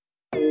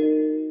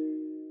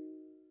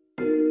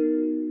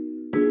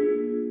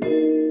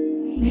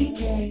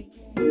Midday.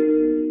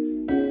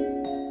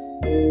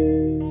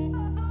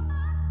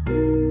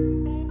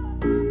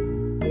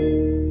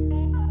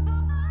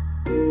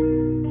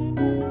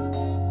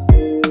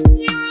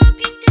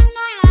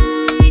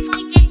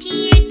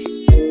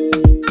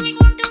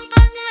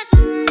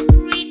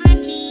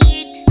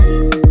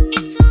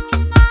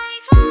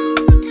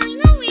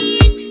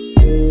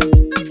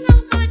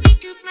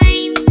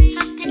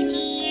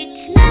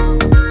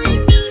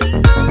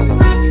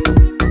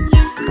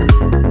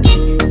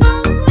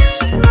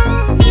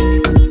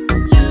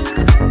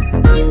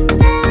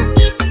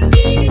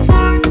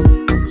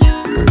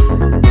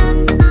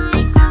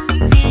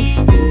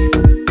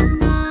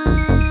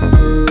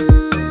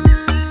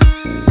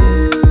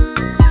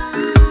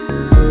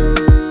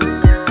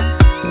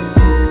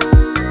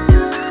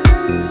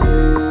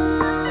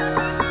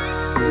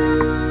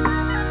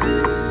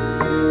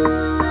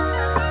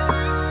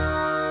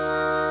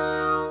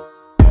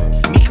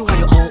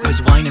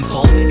 Wine and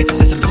fall. It's a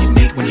system that you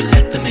made when you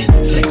let them in.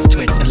 Flicks,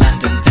 twits, and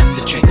landing them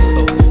the tricks.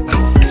 Oh,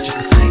 wait, it's just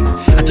the same.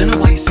 I don't know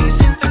why you see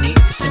symphony,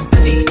 the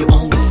sympathy you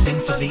always sing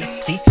for thee.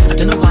 See, I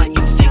don't know why you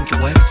think it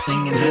works.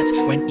 Singing hurts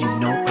when you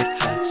know it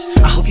hurts.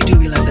 I hope you do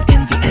realize that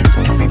in the end,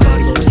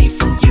 everybody will receive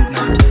from you,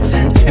 not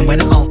send. And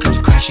when it all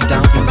comes crashing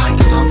down, you write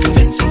a song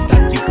convincing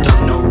that you've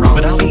done no wrong.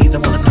 But I'll be the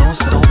one that knows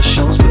that all the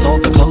shows with all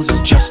the clothes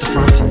is just a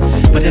front.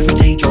 But every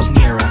day draws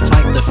nearer,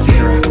 fight the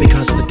fear,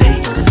 because the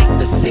day you'll seek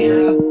the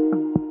seer.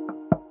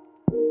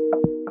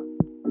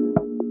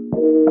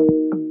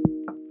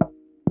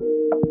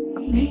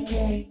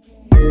 Midday.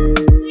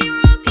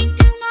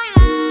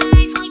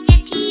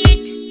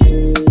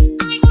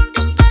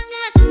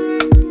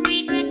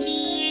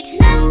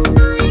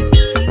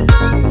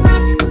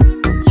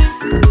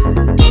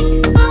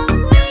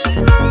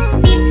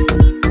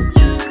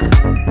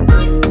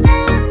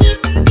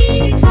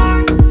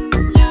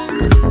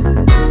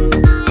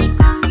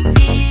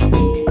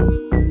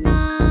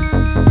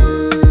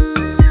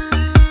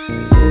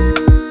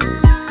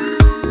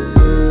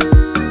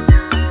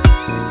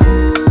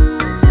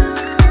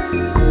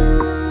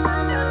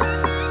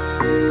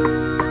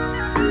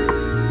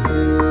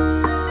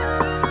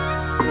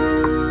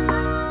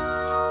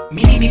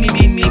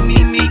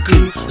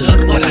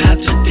 Look what I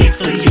have today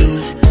for you.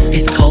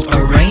 It's called a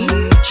rain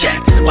check.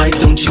 Why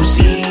don't you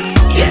see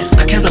yet?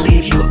 I can't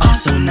believe you are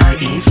so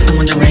naive. I'm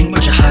wondering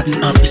what you're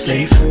hiding up your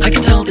sleeve. I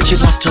can tell that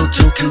you've lost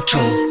total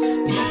control.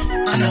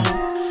 Yeah, I know.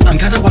 I'm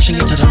kinda watching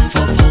it, I don't